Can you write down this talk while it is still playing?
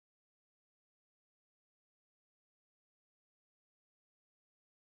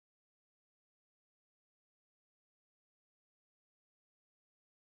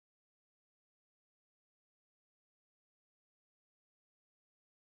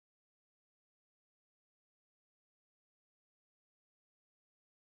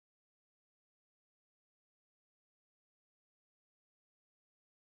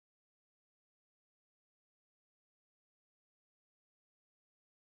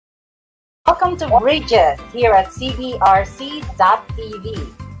Welcome to Bridges here at CBRC.tv.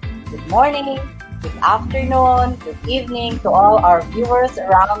 Good morning, good afternoon, good evening to all our viewers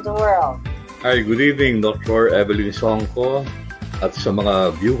around the world. Hi, good evening, Dr. Evelyn Songco at sa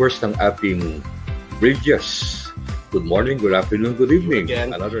mga viewers ng ating Bridges. Good morning, good afternoon, good evening.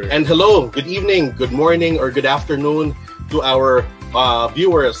 And hello, good evening, good morning, or good afternoon to our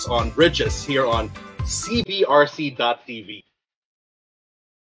viewers on Bridges here on CBRC.tv.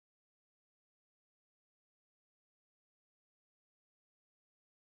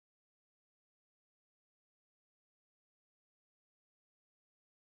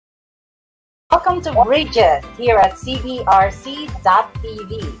 Welcome to Bridges here at CBRC.tv.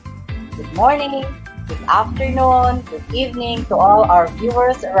 Good morning, good afternoon, good evening to all our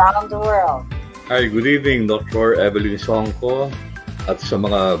viewers around the world. Hi, good evening, Dr. Evelyn Songco at sa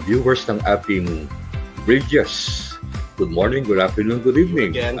mga viewers ng ating Bridges. Good morning, good afternoon, good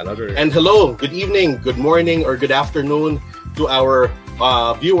evening. And hello, good evening, good morning, or good afternoon to our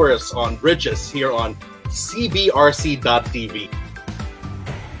viewers on Bridges here on CBRC.tv.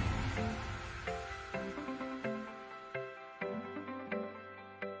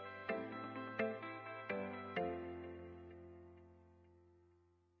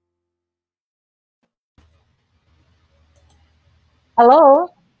 Hello,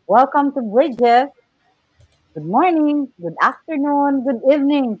 welcome to Bridges. Good morning, good afternoon, good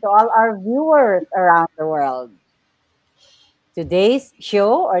evening to all our viewers around the world. Today's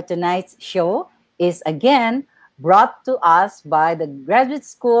show or tonight's show is again brought to us by the Graduate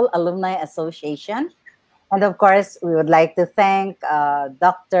School Alumni Association. And of course, we would like to thank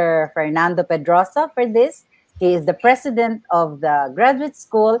Dr. Fernando Pedrosa for this. He is the president of the Graduate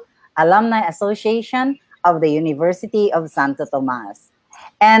School Alumni Association of the University of Santo Tomas.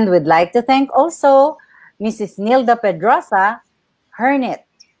 And we'd like to thank also Mrs. Nilda Pedrosa Hernet.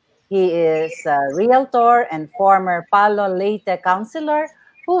 He is a realtor and former Palo Leyte councilor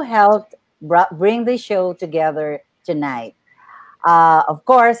who helped bring the show together tonight. Of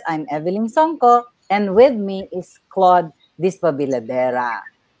course, I'm Evelyn Songco, and with me is Claude Despabiladera.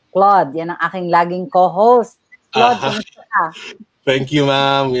 Claude, yan ang aking laging co-host. Claude, kumusta ka? Thank you,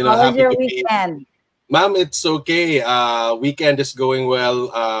 ma'am. How was your weekend? Ma'am, it's okay. Weekend is going well.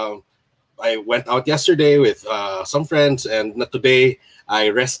 I went out yesterday with some friends, and today I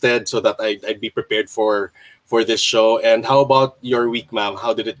rested so that I'd be prepared for this show. And how about your week, ma'am?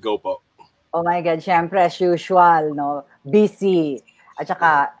 How did it go po? Oh my God, syempre, as usual, no? Busy. At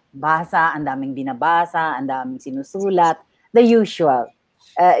saka, basa, ang daming binabasa, ang daming sinusulat. The usual.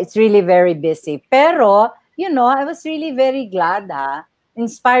 It's really very busy. Pero, I was really very glad,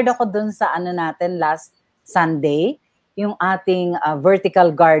 Inspired ako dun sa natin last Sunday, yung ating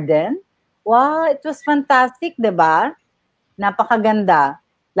vertical garden. Wow, it was fantastic, diba? Napakaganda.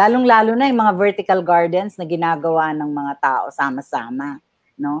 Lalong-lalo na yung mga vertical gardens na ginagawa ng mga tao sama-sama,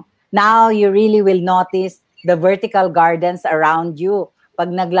 no? Now, you really will notice the vertical gardens around you pag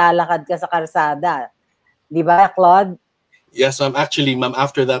naglalakad ka sa karsada. Diba, Claude? Yes, ma'am. Actually, ma'am,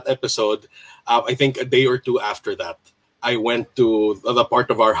 after that episode, I think a day or two after that, I went to the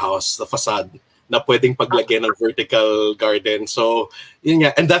part of our house, the facade, na pwedeng paglagyan ng vertical garden. So, yun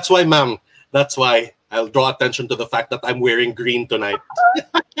nga. And that's why, ma'am, I'll draw attention to the fact that I'm wearing green tonight.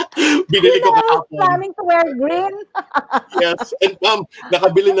 Binili ko kahapon. Planning to wear green? Yes. And ma'am,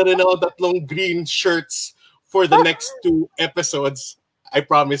 nakabili na rin ako 3 green shirts for the next 2 episodes. I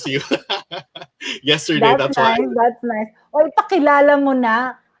promise you. Yesterday, that's nice, why. That's nice. O, ipakilala mo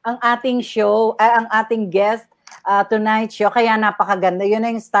na ang ating show, ang ating guest, tonight's show, kaya napakaganda. Yun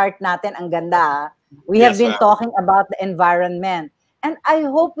na yung start natin, ang ganda. We have been talking about the environment. And I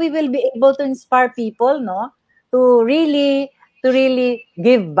hope we will be able to inspire people, no? To really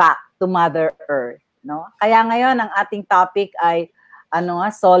give back to Mother Earth, no? Kaya ngayon, ang ating topic ay,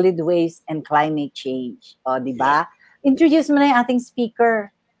 solid waste and climate change. O, di ba? Yeah. Introduce mo na yung ating speaker.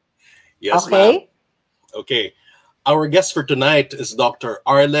 Yes, okay? Okay. Our guest for tonight is Dr.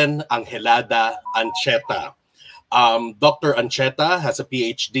 Arlen Angelada Ancheta. Dr. Ancheta has a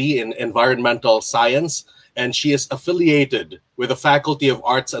PhD in environmental science, and she is affiliated with the Faculty of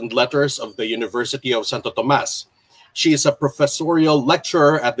Arts and Letters of the University of Santo Tomas. She is a professorial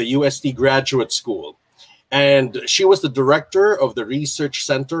lecturer at the UST Graduate School, and she was the director of the Research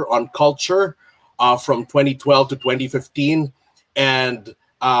Center on Culture from 2012 to 2015, and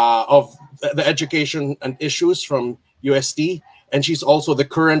of the Education and Issues from UST, and she's also the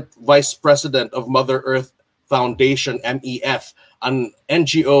current Vice President of Mother Earth Foundation, MEF, an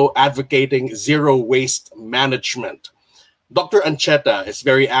NGO advocating zero waste management. Dr. Ancheta is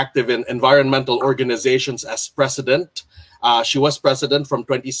very active in environmental organizations as president, She was president from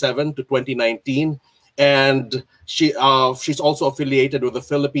 27 to 2019, and she's also affiliated with the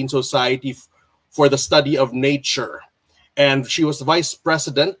Philippine Society for the Study of Nature. And she was vice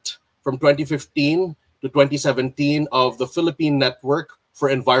president from 2015 to 2017 of the Philippine Network for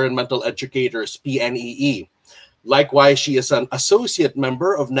Environmental Educators, PNEE. Likewise, she is an associate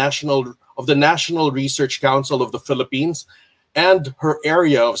member of the National Research Council of the Philippines, and her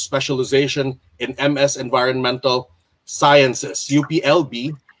area of specialization in MS Environmental Sciences,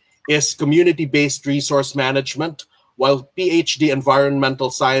 UPLB, is community-based resource management, while PhD Environmental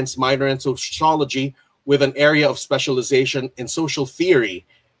Science minor in sociology with an area of specialization in social theory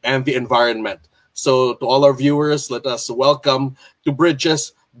and the environment. So to all our viewers, let us welcome to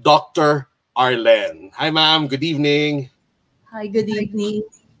Bridges, Dr. Arlen. Hi, ma'am. Good evening. Hi, good evening.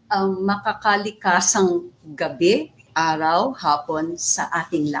 Makakalikasang gabi, araw, hapon sa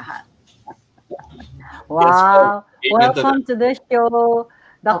ating lahat. Wow. Welcome to the show,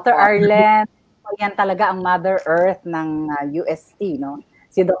 Dr. Arlen. Yan talaga ang Mother Earth ng UST, no?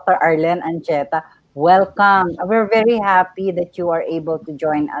 Si Dr. Arlen Ancheta. Welcome. We're very happy that you are able to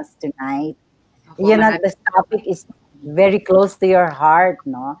join us tonight. You know, this topic is very close to your heart,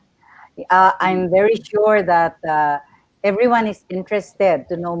 no? I'm very sure that everyone is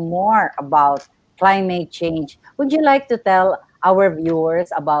interested to know more about climate change. Would you like to tell our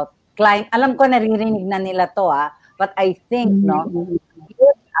viewers about climate? Alam ko naririnig na nila to, but I think, no,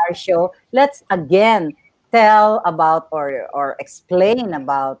 our show, let's again tell about or explain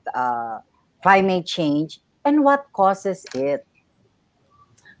about climate change and what causes it.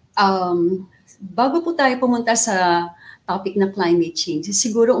 Bago po tayo pumunta sa topic na climate change,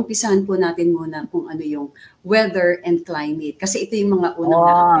 siguro umpisahan po natin muna kung ano yung weather and climate. Kasi ito yung mga unang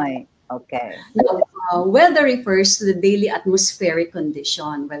natin. Okay. Now, weather refers to the daily atmospheric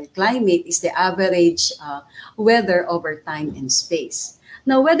condition, while climate is the average weather over time and space.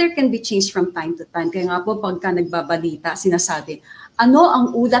 Now, weather can be changed from time to time. Kaya nga po, pagka nagbabalita, sinasabi, ano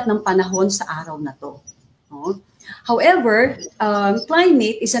ang ulat ng panahon sa araw na to? No? However,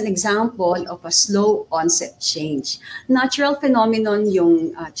 climate is an example of a slow onset change. Natural phenomenon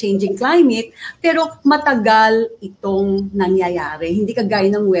yung changing climate, pero matagal itong nangyayari. Hindi kagaya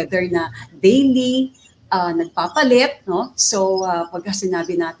ng weather na daily nagpapalit. No? So, pagka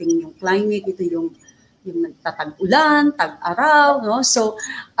sinabi natin yung climate, ito yung nagtatag-ulan, tag-araw. No? So,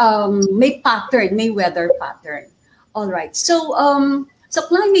 may pattern, may weather pattern. All right. So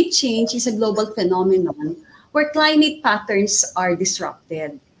climate change is a global phenomenon where climate patterns are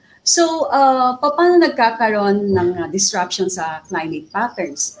disrupted. So, paano nagkakaroon ng disruption sa climate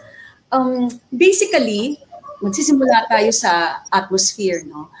patterns? Basically, magsisimula tayo sa atmosphere,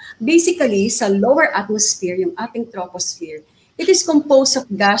 no? Basically, sa lower atmosphere, yung ating troposphere, it is composed of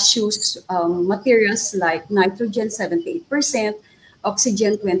gaseous materials like nitrogen 78%,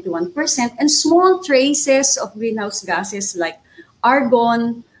 oxygen 21%, and small traces of greenhouse gases like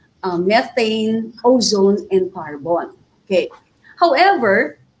argon, methane, ozone, and carbon. Okay.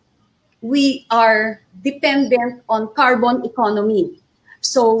 However, we are dependent on carbon economy.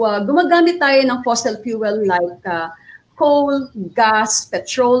 So, gumagamit tayo ng fossil fuel like coal, gas,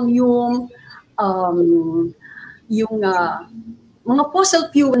 petroleum, yung mga fossil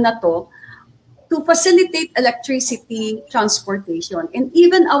fuel na to facilitate electricity transportation. And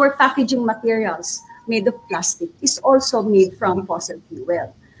even our packaging materials made of plastic is also made from fossil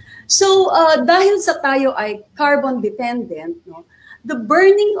fuel. So, dahil sa tayo ay carbon dependent, no, the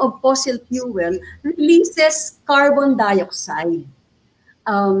burning of fossil fuel releases carbon dioxide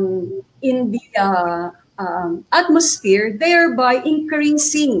in the atmosphere, thereby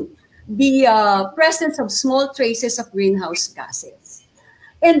increasing the presence of small traces of greenhouse gases.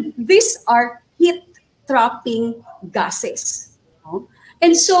 And these are heat-trapping gases. No?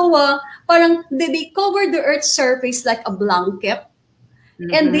 And so, parang they cover the Earth's surface like a blanket,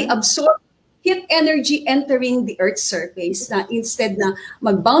 and they absorb heat energy entering the Earth's surface. Na instead na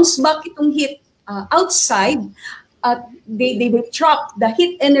mag-bounce back itong heat outside, they trap the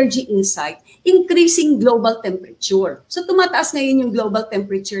heat energy inside, increasing global temperature. So tumataas ngayon yung global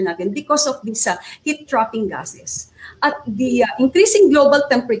temperature natin because of these heat-trapping gases. At the increasing global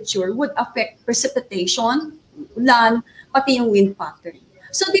temperature would affect precipitation, ulan, pati yung wind pattern.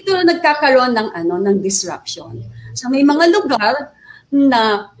 So dito nagkakaroon ng disruption. So may mga lugar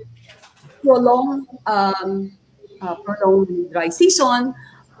na prolonged dry season,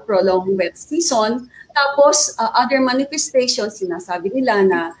 prolonged wet season, tapos other manifestations, sinasabi nila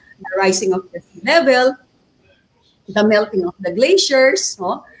na the rising of the sea level, the melting of the glaciers.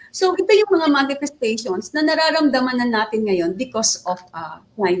 No? So ito yung mga manifestations na nararamdaman na natin ngayon because of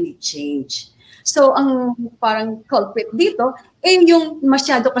climate change. So, ang parang culprit dito, yung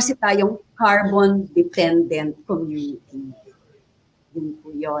masyado kasi tayong carbon-dependent community. Yun po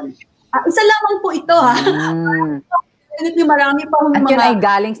yun. Isa lamang po ito, ha? Definitely marami pa At mga... yun ay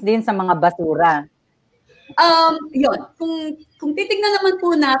galing din sa mga basura. Yun. Kung titignan naman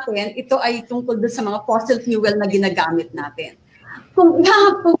po natin, ito ay tungkol doon sa mga fossil fuel na ginagamit natin. Kung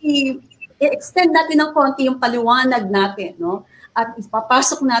i-extend natin ng konti yung paliwanag natin, no? At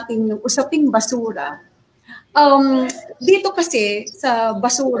ipapasok natin yung usaping basura, dito kasi sa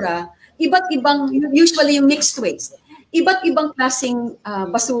basura, iba't ibang, usually yung mixed waste, iba't ibang klaseng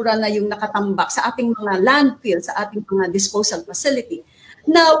basura na yung nakatambak sa ating mga landfill, sa ating mga disposal facility.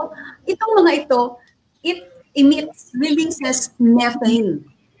 Now, itong mga ito, it releases methane.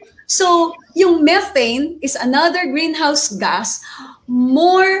 So, yung methane is another greenhouse gas,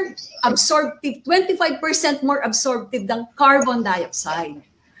 more absorptive, 25% more absorptive than carbon dioxide.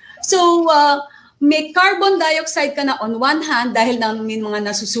 So, may carbon dioxide ka na on one hand dahil may mga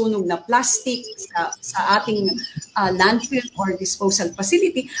nasusunog na plastic sa ating landfill or disposal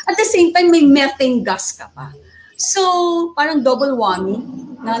facility. At the same time, may methane gas ka pa. So, parang double whammy,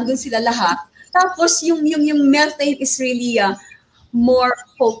 nandun sila lahat. Tapos, yung methane is really more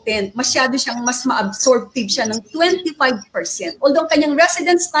potent. Masyado siyang mas ma-absorptive siya ng 25%. Although kanyang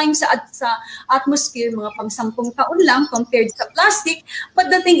residence time sa atmosphere, mga pang 10 taon lang compared sa plastic, but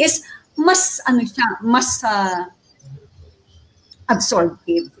the thing is, mas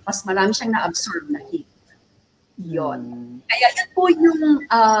absorptive. Mas marami siyang na-absorb na heat. Yun. Kaya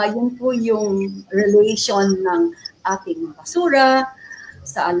yun po yung relation ng ating basura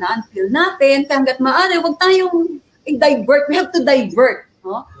sa landfill natin. Hanggat maaari, huwag tayong i-divert. We have to divert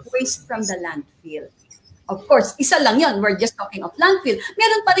waste from the landfill. Of course, isa lang yun. We're just talking of landfill.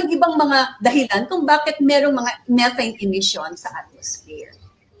 Meron pa rin ibang mga dahilan kung bakit merong mga methane emission sa atmosphere.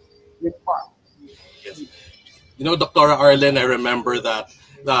 Yun po. Yes. You know, Dr. Arlen, I remember that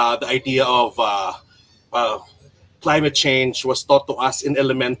the idea of climate change was taught to us in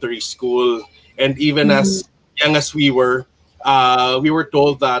elementary school. And even as young as we were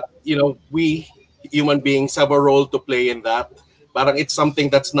told that, you know, we human beings have a role to play in that. Parang it's something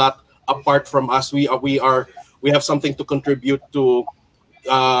that's not apart from us. We have something to contribute to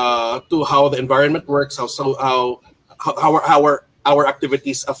how the environment works, how our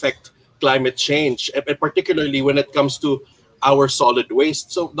activities affect climate change, and particularly when it comes to our solid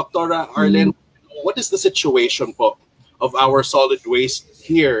waste. So, Dr. Arlen, what is the situation po of our solid waste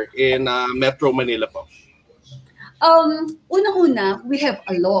here in Metro Manila po? Una-una, we have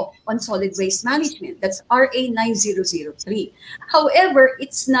a law on solid waste management. That's RA 9003. However,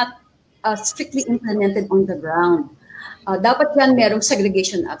 it's not strictly implemented on the ground. Dapat yan merong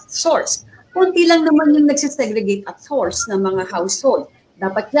segregation at source. Kunti lang naman yung nagsisegregate at source ng mga household.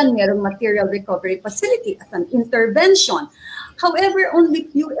 Dapat yan merong material recovery facility as an intervention. However, only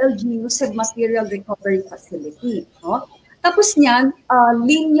few LGUs have material recovery facility. No? Tapos niyan,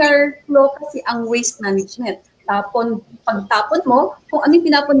 linear flow kasi ang waste management. Pagtapon mo, kung ano yung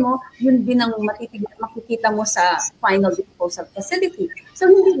tinapon mo, yun din ang makikita mo sa final disposal facility.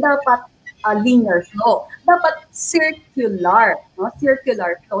 So, hindi dapat linear flow. Dapat circular. No?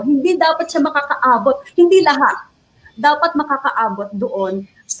 Circular flow. Hindi dapat siya makakaabot. Hindi lahat. Dapat makakaabot doon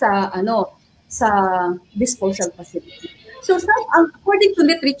sa disposal facility. So, according to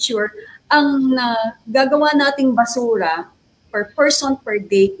literature, ang gagawa nating basura per person per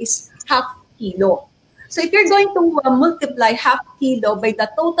day is 0.5 kilo. So if you're going to multiply 0.5 kilo by the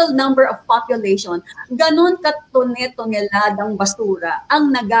total number of population, ganun ka-toneladang basura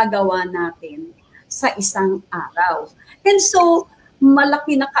ang nagagawa natin sa isang araw. And so,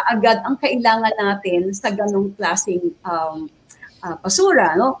 malaki na kaagad ang kailangan natin sa ganung klaseng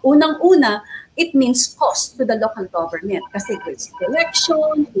basura. No? Unang-una, it means cost to the local government kasi waste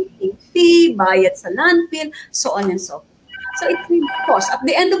collection, PPP, bayad sa landfill, so on and so forth. So it means cost. At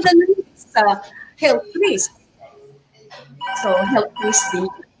the end of the night, it's health risk. So, health risk din.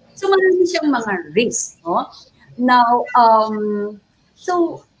 So, marami siyang mga risk. No? Now,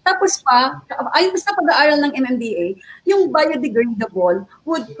 tapos pa, ayon sa pag-aaral ng MMDA, yung biodegradable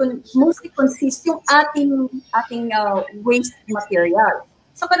would mostly consist yung ating waste material.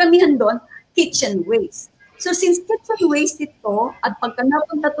 So, karamihan doon, kitchen waste. So, since kitchen waste ito, at pagka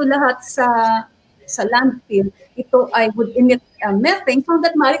napunta to lahat sa landfill, ito ay would emit methane, so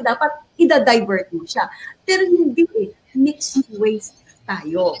that mali dapat ida-divert mo siya. Pero hindi mixed waste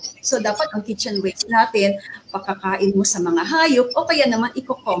tayo. So, dapat ang kitchen waste natin, pakakain mo sa mga hayop, o kaya naman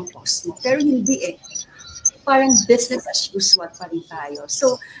i-compost mo. Pero hindi parang business as usual pa rin tayo.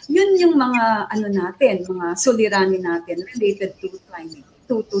 So, yun yung mga natin, mga suliranin natin related to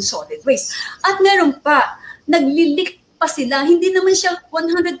to solid waste. At meron pa, naglilik pa sila. Hindi naman siya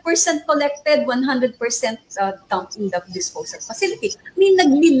 100% collected, 100% dumped in the disposal facility. May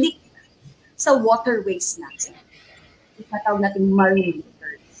naglilik sa waterways natin. Itataw natin marine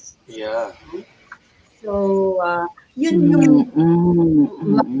litters. Yeah. So, yun yung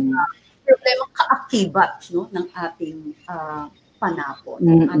problema kaakibat, no, ng ating panapon,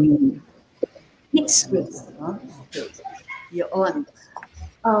 ng ating mixed waste. No? Yun.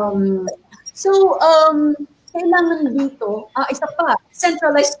 Kailangan dito, isa pa,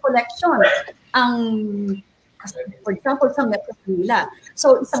 centralized collection. For example, sa Metro Manila.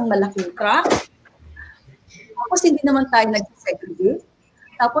 So, isang malaking truck. Tapos, hindi naman tayo nag-segregate.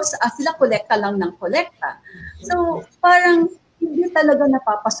 Tapos, sila kolekta lang ng kolekta. So, parang hindi talaga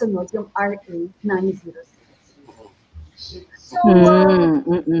napapasunod yung RA 906. So,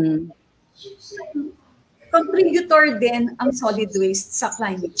 contributor din ang solid waste sa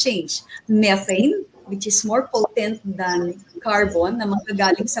climate change. Methane, which is more potent than carbon na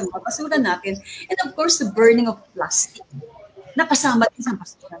manggagaling sa mga basura natin. And of course, the burning of plastic. Nakasama din sa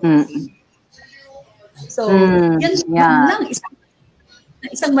basura natin. So, yan lang.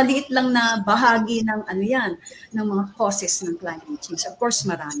 Isang maliit lang na bahagi ng ng mga causes ng climate change. Of course,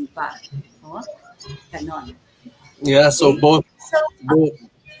 marami pa. No? Ganon. Yeah, so both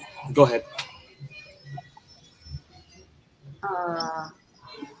go ahead.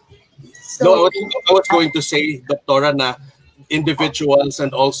 No, I was going to say, Doctora, na individuals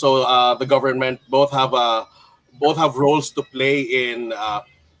and also the government both have roles to play in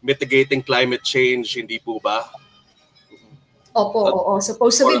mitigating climate change, hindi po ba? Oo.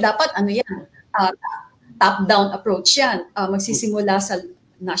 Supposedly, dapat top-down approach yan. Magsisimula sa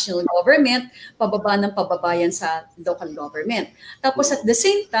national government, pababa ng pababayan sa local government. Tapos at the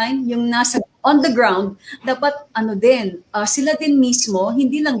same time, yung nasa on the ground, dapat sila din mismo,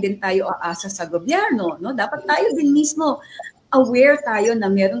 hindi lang din tayo aasa sa gobyerno, no? Dapat tayo din mismo aware tayo na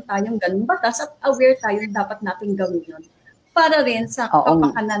meron tayong ganung batas at aware tayo na dapat natin gawin yun para rin sa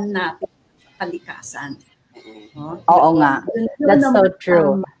kapakanan natin sa kalikasan. Oo nga. That's so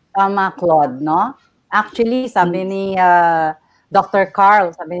true. Tama, Claude, no? Actually, sabi ni Dr.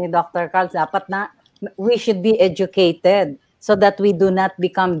 Carl, dapat na we should be educated so that we do not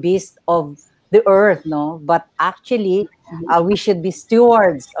become beasts of the earth, no? But actually, we should be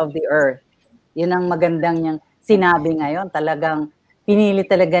stewards of the earth. Yun ang magandang niyang sinabi ngayon. Talagang pinili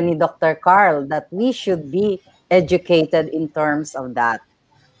talaga ni Dr. Carl that we should be educated in terms of that.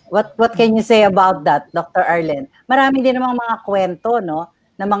 What can you say about that, Dr. Arlen? Marami din namang mga kwento, no,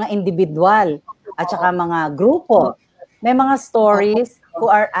 ng mga individual at saka mga grupo. May mga stories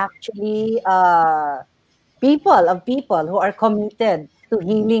who are actually people who are committed to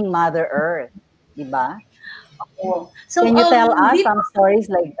healing Mother Earth, di ba? So, can you tell us some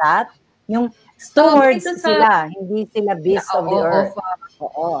stories like that? Yung stewards sila, hindi sila beasts of the earth.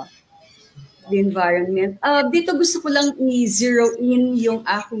 The environment. Dito gusto ko lang i-zero in yung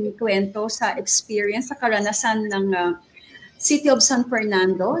aking kwento sa experience, sa karanasan ng City of San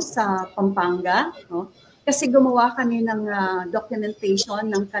Fernando sa Pampanga. No? Kasi gumawa kami ng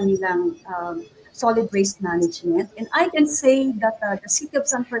documentation ng kanilang solid waste management. And I can say that the City of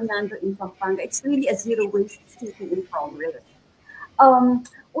San Fernando in Pampanga, it's really a zero waste city in progress.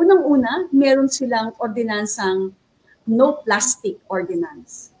 Unang-una, meron silang ordinansang no plastic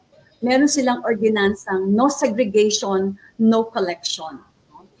ordinance. Meron silang ordinansang no segregation, no collection.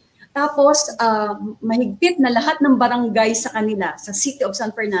 Tapos, mahigpit na lahat ng barangay sa kanila, sa City of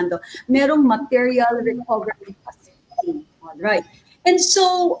San Fernando, merong material recovery facility. Alright. And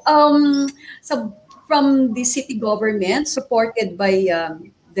so, from the city government, supported by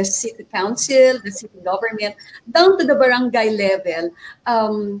the city council, the city government, down to the barangay level,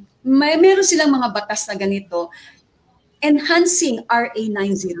 meron silang mga batas na ganito, enhancing RA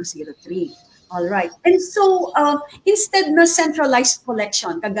 9003. All right. And so, instead na centralized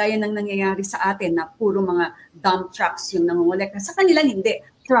collection, kagaya ng nangyayari sa atin na puro mga dump trucks yung nangungulekta, sa kanila hindi,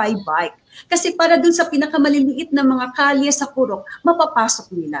 tri-bike. Kasi para dun sa pinakamaliliit na mga kalye sa purok,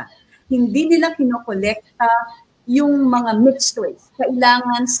 mapapasok nila. Hindi nila kinokolekta yung mga mixed waste.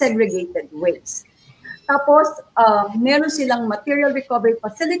 Kailangan segregated waste. Tapos, meron silang material recovery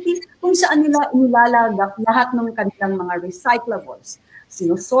facility kung saan nila inilalagak lahat ng kanilang mga recyclables.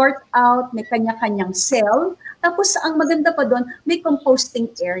 Sinusort out, may kanya-kanyang cell. Tapos, ang maganda pa doon, may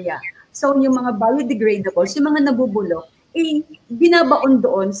composting area. So, yung mga biodegradables, yung mga nabubulok, binabaon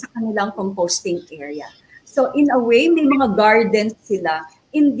doon sa kanilang composting area. So, in a way, may mga gardens sila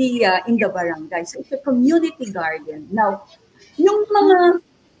in the barangay. So, it's a community garden. Now,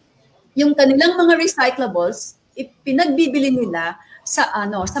 yung kanilang mga recyclables, pinagbibili nila sa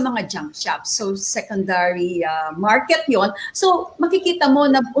mga junk shops. So secondary market 'yon. So makikita mo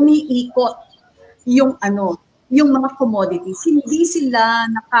na umiikot yung yung mga commodities. Hindi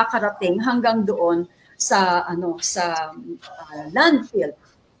sila nakakarating hanggang doon sa landfill.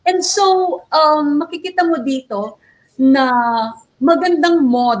 And so makikita mo dito na magandang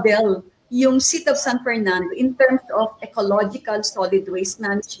model yung City of San Fernando in terms of ecological solid waste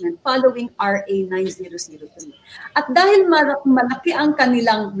management following RA 9003. At dahil malaki ang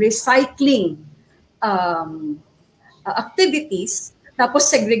kanilang recycling activities,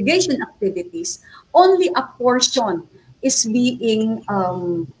 tapos segregation activities, only a portion is being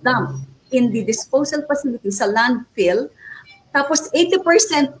dumped in the disposal facility sa landfill. Tapos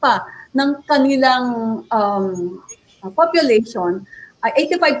 80% pa ng kanilang population,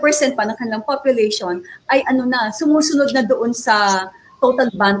 85% pa ng kanilang population ay sumusunod na doon sa total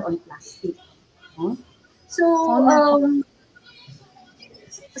ban on plastic. So,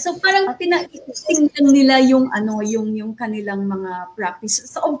 so parang tingnan nila yung kanilang mga practice.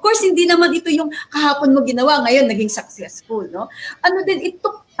 So of course hindi naman ito yung kahapon mo ginawa, ngayon naging successful, no? It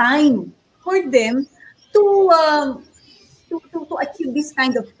took time for them to achieve this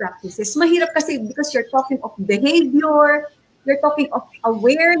kind of practices. Mahirap kasi because you're talking of behavior, you're talking of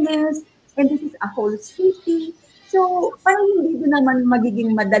awareness, and this is a whole city. So, parang hindi din naman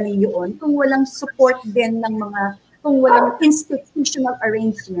magiging madali yun kung walang support din kung walang institutional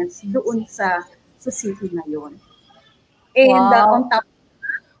arrangements doon sa city na yun. And on top,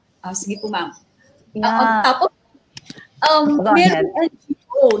 sige po ma'am. On top of,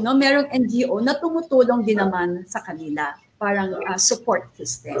 merong NGO na tumutulong din naman sa kanila. Parang support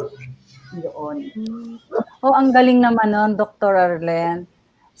system. Yun. Ang galing naman nun, Dr. Arlen.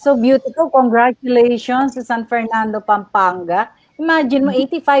 So beautiful. Congratulations sa San Fernando, Pampanga. Imagine mo,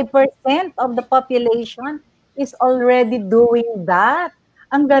 85% of the population is already doing that.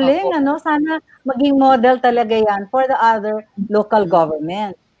 Ang galing, Sana maging model talaga yan for the other local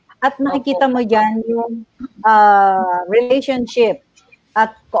government. At nakikita mo dyan yung relationship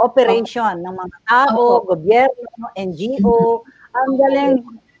at cooperation ng mga tao, gobyerno, NGO. Ang galing.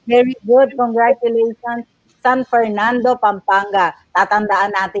 Very good. Congratulations, San Fernando, Pampanga.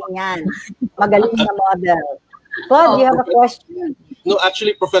 Tatandaan natin yan. Magaling na model. Claude, you have a question? No,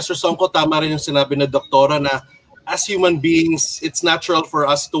 actually, Professor Songco, tama rin yung sinabi na doktora na as human beings, it's natural for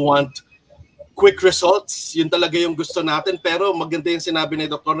us to want quick results. Yun talaga yung gusto natin. Pero maganda yung sinabi ni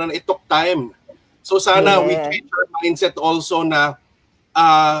doktora na it took time. So sana we change our mindset also na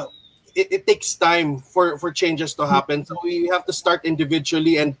it takes time for changes to happen. So we have to start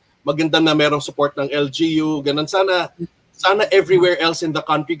individually, and maganda na merong support ng LGU. Ganun sana everywhere else in the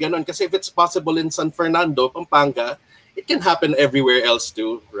country ganun. Kasi if it's possible in San Fernando, Pampanga, it can happen everywhere else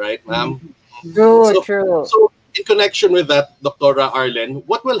too, right, ma'am? True. So in connection with that, Dr. Arlen,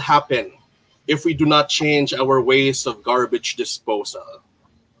 what will happen if we do not change our ways of garbage disposal?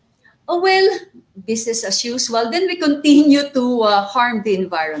 Well, business as usual. Then we continue to harm the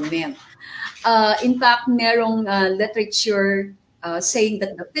environment. In fact, merong literature saying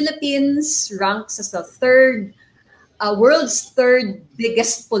that the Philippines ranks as the world's third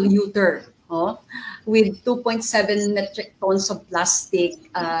biggest polluter, with 2.7 metric tons of plastic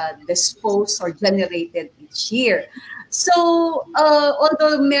disposed or generated each year. So,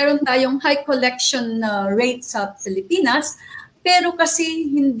 although meron tayong high collection rate sa Pilipinas, pero kasi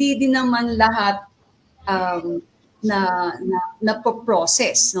hindi din naman lahat na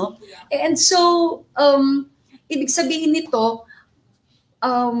process, no? And so ibig sabihin nito,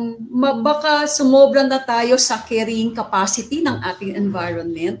 baka sumobra na tayo sa carrying capacity ng ating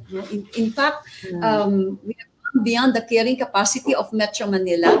environment, no? In fact, we have gone beyond the carrying capacity of Metro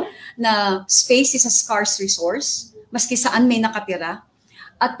Manila, na space is a scarce resource maski saan may nakatira.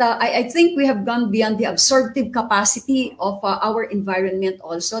 At I think we have gone beyond the absorptive capacity of our environment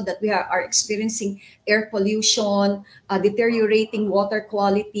also, that we are experiencing air pollution, deteriorating water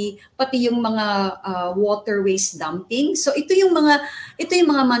quality, pati yung mga water waste dumping. So ito yung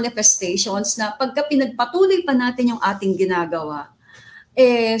mga manifestations na pagka pinagpatuloy pa natin yung ating ginagawa,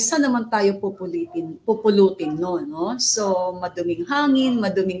 saan naman tayo pupulutin no? So maduming hangin,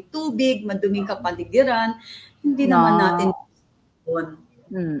 maduming tubig, maduming kapaligiran, hindi naman natin yun.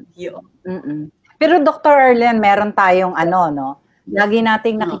 Pero Dr. Arlen, meron tayong lagi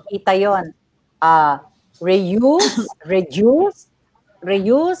nating nakikita yon. Reuse,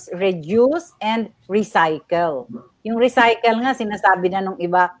 and recycle. Yung recycle nga, sinasabi na nung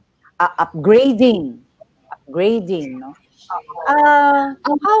iba, upgrading, no?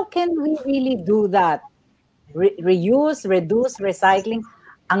 How can we really do that? Reuse, reduce, recycling,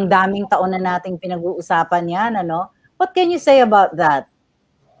 ang daming taon na nating pinag-uusapan yan, What can you say about that?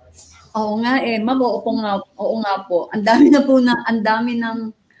 Oo nga eh, ma'am, oo nga po. Ang dami na po ang dami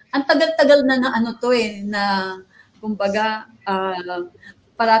ng, ang tagal-tagal na ano to eh, na kumbaga,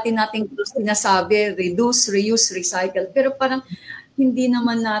 parati nating sinasabi, reduce, reuse, recycle. Pero parang hindi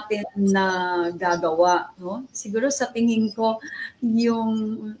naman natin nagagawa, no? Siguro sa tingin ko,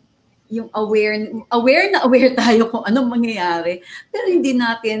 yung aware tayo kung anong mangyayari, pero hindi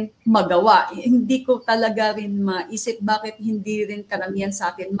natin magawa. Hindi ko talaga rin maisip bakit hindi rin karamihan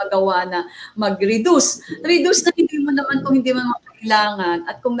sa atin magawa na mag-reduce. Reduce na hindi mo naman kung hindi mo naman kailangan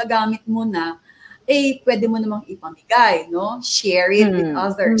at kung nagamit mo na, eh, pwede mo namang ipamigay, no? Share it with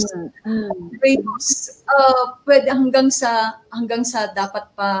others. Reduce, pwede hanggang sa dapat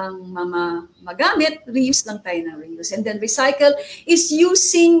pang magamit, reuse lang tayo ng reuse. And then recycle is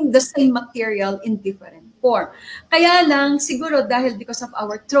using the same material in different form. Kaya lang, siguro dahil because of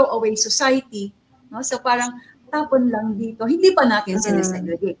our throwaway society, no? So parang tapon lang dito, hindi pa natin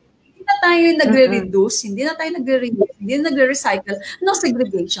sinesegregate. Hindi na tayo nagre-reduce, hindi na tayo nagre-reuse, hindi na nagre-recycle, no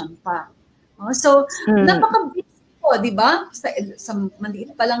segregation pa. So, napaka-busy po, di ba? Sa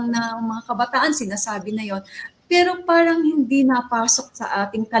maliit pa lang na mga kabataan, sinasabi na yon. Pero parang hindi napasok sa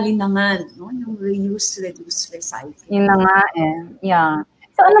ating kalinangan, no? Yung reuse, reduce, recycle. Yun na nga eh. Yeah.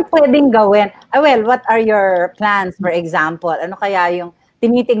 So, ano pwedeng gawin? Well, what are your plans, for example? Ano kaya yung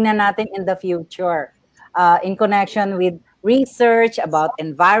tinitignan natin in the future in connection with research about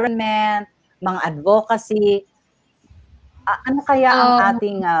environment, mga advocacy? Ano kaya ang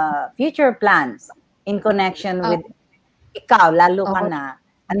ating future plans in connection with ikaw, lalo ka na,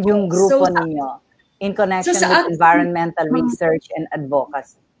 and yung grupo ninyo in connection with environmental research and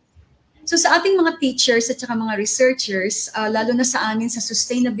advocacy? So sa ating mga teachers at saka mga researchers, lalo na sa amin sa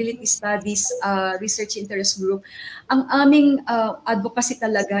Sustainability Studies Research Interest Group, ang aming advocacy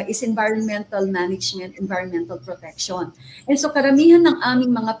talaga is environmental management, environmental protection. And so karamihan ng aming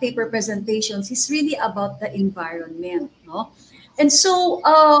mga paper presentations is really about the environment, no? And so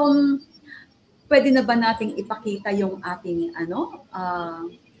pwede na ba nating ipakita yung ating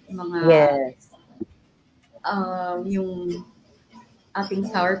mga yung ating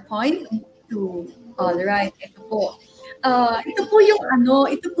PowerPoint to all right, ito po. Ito po yung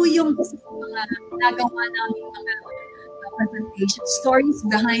mga nagawa namin mga presentation stories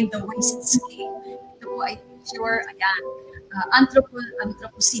behind the waste scheme. Ito po ay picture, ayan.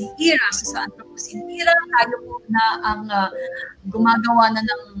 Anthropocene era. So sa Anthropocene era, tayo po na ang gumagawa na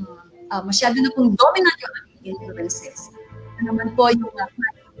ng masyado na pong dominant yung ating influences. Ito naman po yung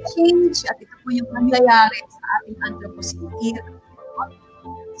climate change at ito po yung nangyayari sa ating Anthropocene era.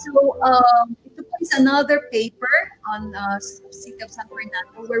 So, ito po is another paper on City of San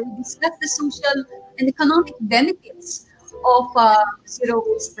Fernando where we discuss the social and economic benefits of zero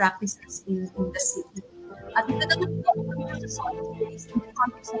waste practices in the city. At ito naman po sa solid waste in the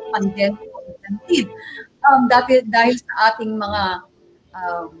context of pandemic COVID-19. Dahil sa ating mga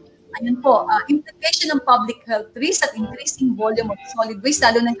implication ng public health risk at increasing volume of solid waste,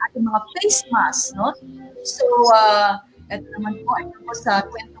 lalo na yung ating mga face masks, no? So, ito naman po ay tungkol sa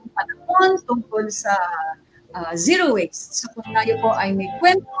kwentong panahon, tungkol sa zero waste. So kung tayo po ay may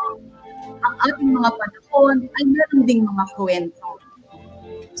kwento, ang ating mga panahon ay meron ding mga kwento.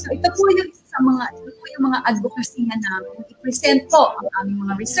 So ito po yung mga advocacy na namin. I-present po ang aming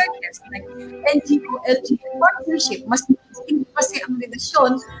mga researchers like NGO-LGU partnership. Mas hindi kasi ang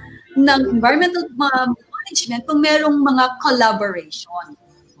relasyon ng environmental management kung merong mga collaboration.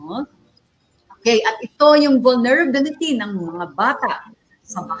 No? Okay, at ito yung vulnerability ng mga bata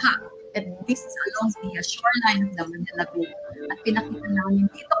sa baha. At this is along the shoreline of the Manila Bay. At pinakita namin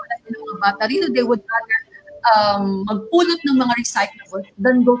dito, kasi ng mga bata rito, they would rather magpulot ng mga recyclables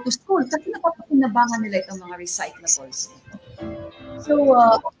than go to school. Kasi napapakinabangan nila itong mga recyclables. So,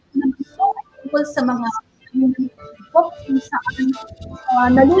 tungkol sa mga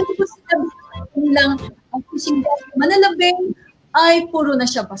nalulito sila nilang fishing Manila Bay ay puro na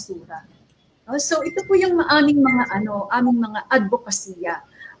siya basura. So ito po yung aming mga advokasya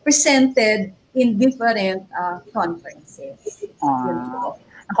presented in different conferences.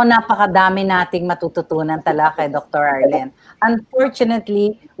 Ako, napakadami nating matututunan talaga kay Dr. Arlen.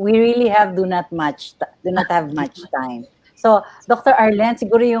 Unfortunately, we really do not have much time. So, Dr. Arlen,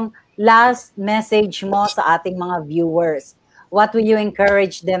 siguro yung last message mo sa ating mga viewers. What will you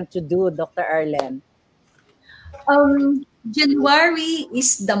encourage them to do, Dr. Arlen? January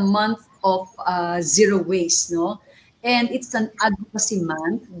is the month of zero waste, no? And it's an advocacy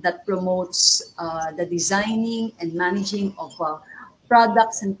month that promotes the designing and managing of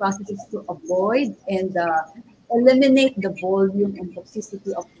products and processes to avoid and eliminate the volume and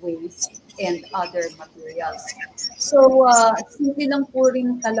toxicity of waste and other materials. So, simple lang po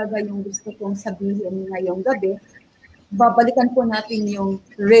rin talaga yung gusto kong sabihin ngayong gabi. Babalikan po natin yung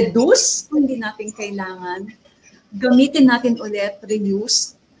reduce kung hindi natin kailangan. Gamitin natin ulit,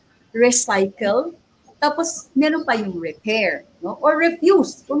 reuse, recycle, tapos meron pa yung repair, no? Or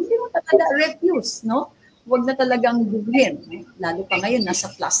refuse. Kung hindi mo talaga refuse, no? Huwag na talagang gugulin. No? Lalo pa ngayon, nasa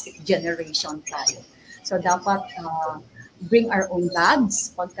plastic generation tayo. So dapat bring our own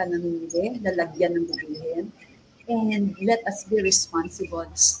bags pagka namimili, lalagyan ng bibilhin, and let us be responsible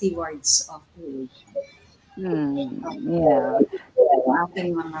stewards of creation. Yeah.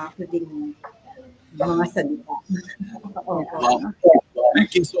 Aking mga huling mga salita.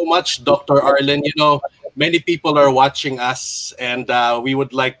 Thank you so much, Dr. Arlen. You know, many people are watching us, and we would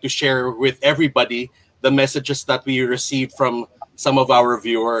like to share with everybody the messages that we received from some of our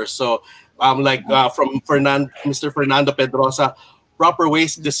viewers. So, from Mr. Fernando Pedrosa, proper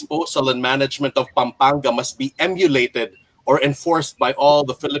waste disposal and management of Pampanga must be emulated or enforced by all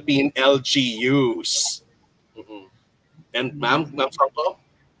the Philippine LGUs. And ma'am Songco?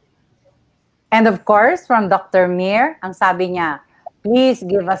 And of course, from Dr. Mir, ang sabi niya, please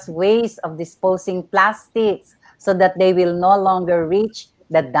give us ways of disposing plastics so that they will no longer reach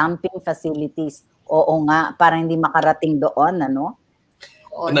the dumping facilities. Oo nga, para hindi makarating doon, ano?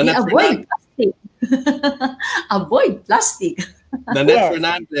 Avoid plastic. Avoid plastic. Nanette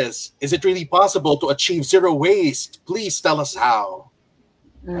Fernandez, is it really possible to achieve zero waste? Please tell us how.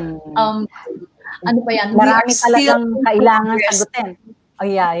 Ano pa yan? Marami talagang kailangan sagutin. Oh,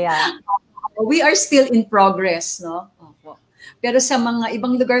 yeah. We are still in progress, no? Pero sa mga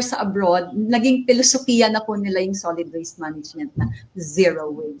ibang lugar sa abroad, naging filosofiya na po nila yung solid waste management na zero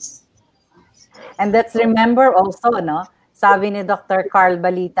waste. And let's remember also, no? Sabi ni Dr. Carl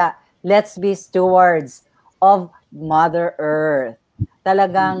Balita, let's be stewards of Mother Earth.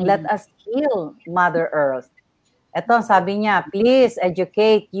 Talagang let us heal Mother Earth. Ito, sabi niya, please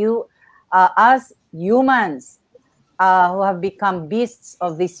educate us humans who have become beasts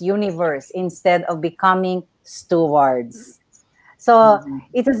of this universe instead of becoming stewards. So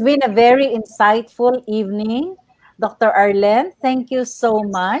it has been a very insightful evening. Dr. Arlen, thank you so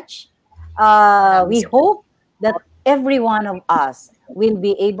much. We hope that every one of us will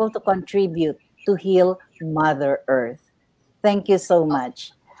be able to contribute to heal Mother Earth. Thank you so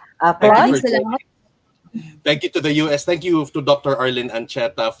much. Claude? Thank you to the US. Thank you to Dr. Arlen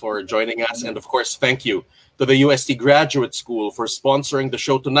Ancheta for joining us. And of course, thank you to the UST Graduate School for sponsoring the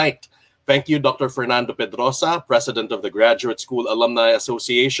show tonight. Thank you, Dr. Fernando Pedrosa, President of the Graduate School Alumni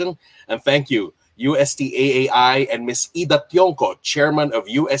Association. And thank you, USTAAI and Ms. Ida Tionco, Chairman of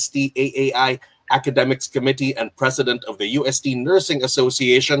USTAAI Academics Committee and President of the UST Nursing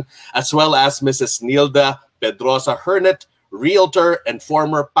Association, as well as Mrs. Nilda Pedrosa Hernet, Realtor and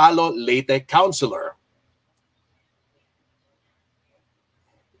former Palo Leyte Councilor.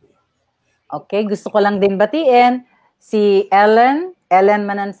 Okay, gusto ko lang din batiin si Ellen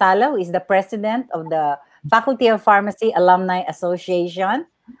Manansala, who is the President of the Faculty of Pharmacy Alumni Association.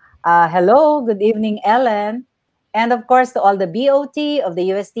 Hello, good evening, Ellen. And of course, to all the BOT of the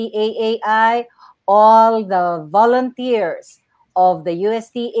USTAAI, all the volunteers of the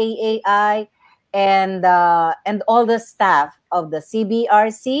USTAAI, and all the staff of the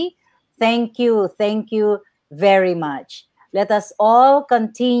CBRC, thank you very much. Let us all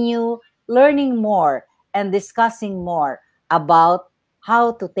continue learning more and discussing more about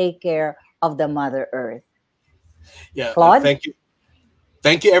how to take care of the Mother Earth. Yeah, Claude? Thank you.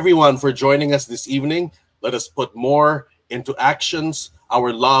 Thank you, everyone, for joining us this evening. Let us put more into actions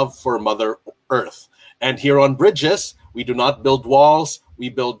our love for Mother Earth. And here on Bridges, we do not build walls. We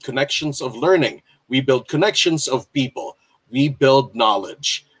build connections of learning. We build connections of people. We build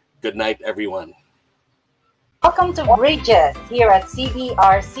knowledge. Good night, everyone. Welcome to Bridges here at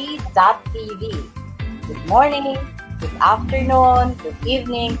cbrc.tv. Good morning, good afternoon, good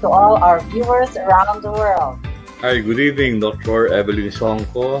evening to all our viewers around the world. Hi, good evening, Dr. Evelyn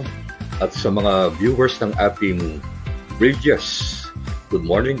Songco at sa mga viewers ng ating Bridges. Good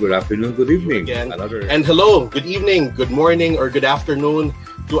morning, good afternoon, good evening. And hello, good evening, good morning, or good afternoon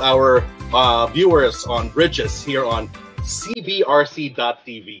to our viewers on Bridges here on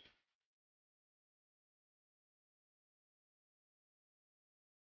cbrc.tv.